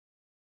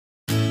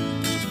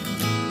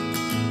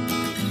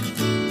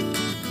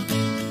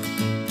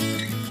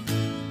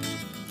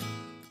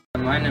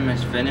My name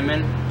is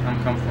Veniamin.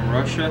 I'm come from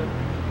Russia.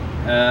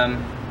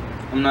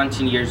 I'm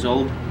 19 years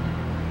old.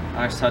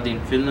 I study in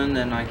Finland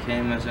and I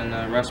came as an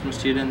Erasmus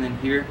student in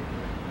here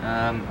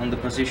on the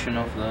position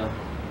of the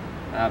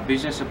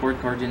business support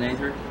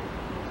coordinator.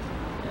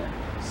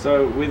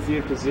 So with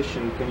your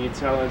position, can you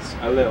tell us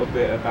a little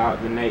bit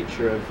about the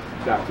nature of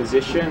that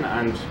position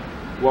and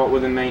what were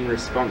the main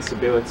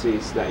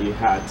responsibilities that you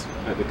had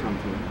at the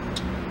company?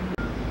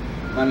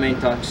 My main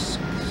tasks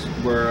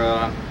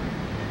were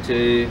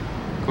to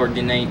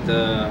coordinate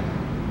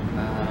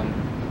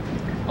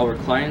our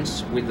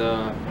clients with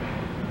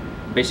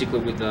basically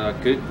with the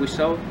good we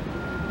sell,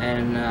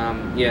 and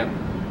yeah,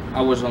 I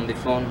was on the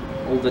phone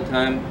all the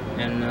time,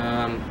 and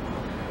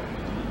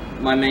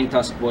my main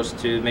task was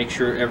to make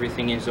sure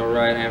everything is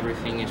alright,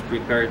 everything is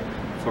prepared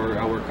for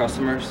our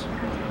customers.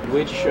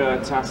 Which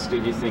task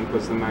did you think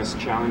was the most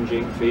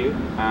challenging for you,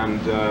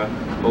 and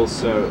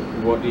also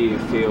what do you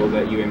feel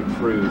that you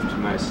improved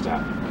most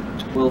at?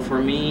 Well, for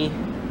me,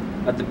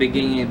 at the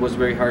beginning it was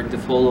very hard to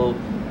follow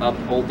up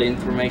all the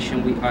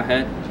information I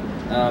had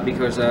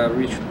because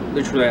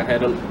literally I had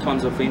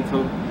tons of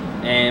info,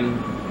 and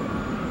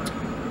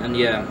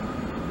yeah,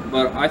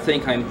 but I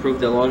think I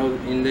improved a lot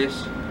in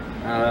this.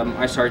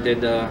 I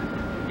started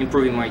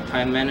improving my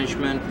time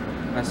management.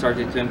 I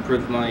started to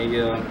improve my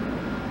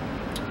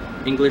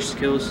English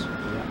skills.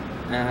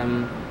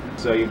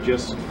 So you're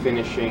just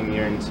finishing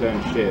your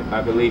internship.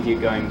 I believe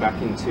you're going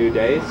back in 2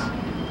 days.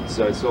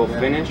 So it's all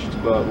finished,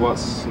 but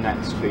what's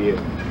next for you?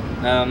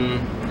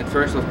 At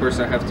first, of course,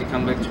 I have to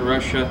come back to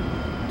Russia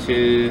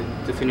to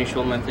finish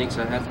all my things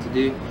I have to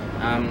do.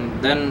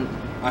 Then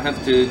I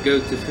have to go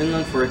to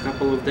Finland for a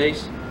couple of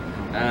days,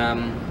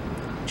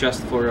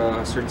 just for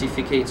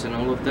certificates and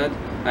all of that.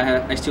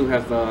 I still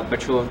have a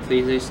bachelor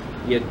thesis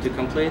yet to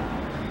complete,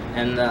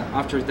 and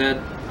after that,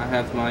 I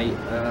have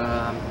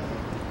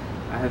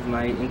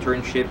my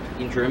internship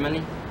in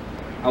Germany.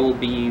 I will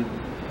be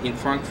in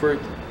Frankfurt.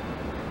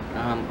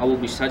 I will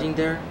be studying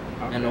there,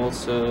 and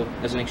also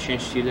as an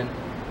exchange student,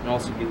 and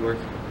also be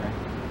working there.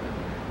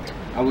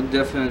 I would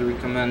definitely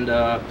recommend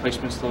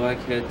Placement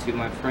Slovakia to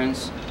my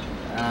friends,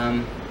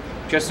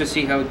 just to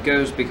see how it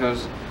goes,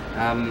 because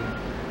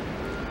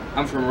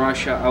I'm from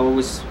Russia. I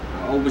always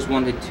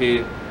wanted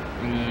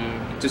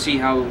to see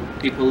how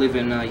people live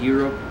in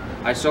Europe.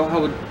 I saw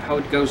how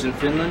it goes in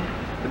Finland,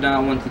 but now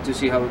I wanted to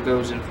see how it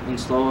goes in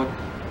Slovak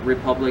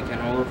Republic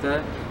and all of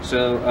that.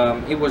 So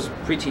it was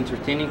pretty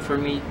entertaining for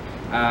me.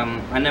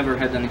 I never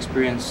had an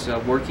experience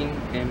working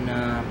in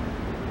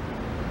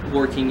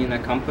a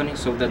company,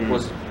 so that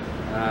was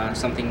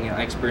something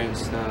I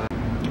experienced.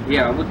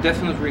 Yeah, I would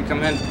definitely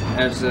recommend,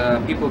 as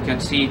people can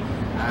see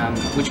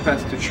which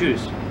path to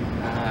choose.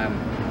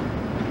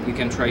 You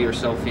can try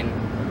yourself in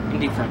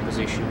different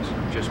positions.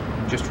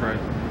 Just try.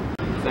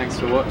 Thanks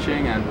for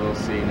watching, and we'll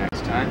see you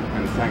next time.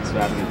 And thanks for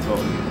having a talk.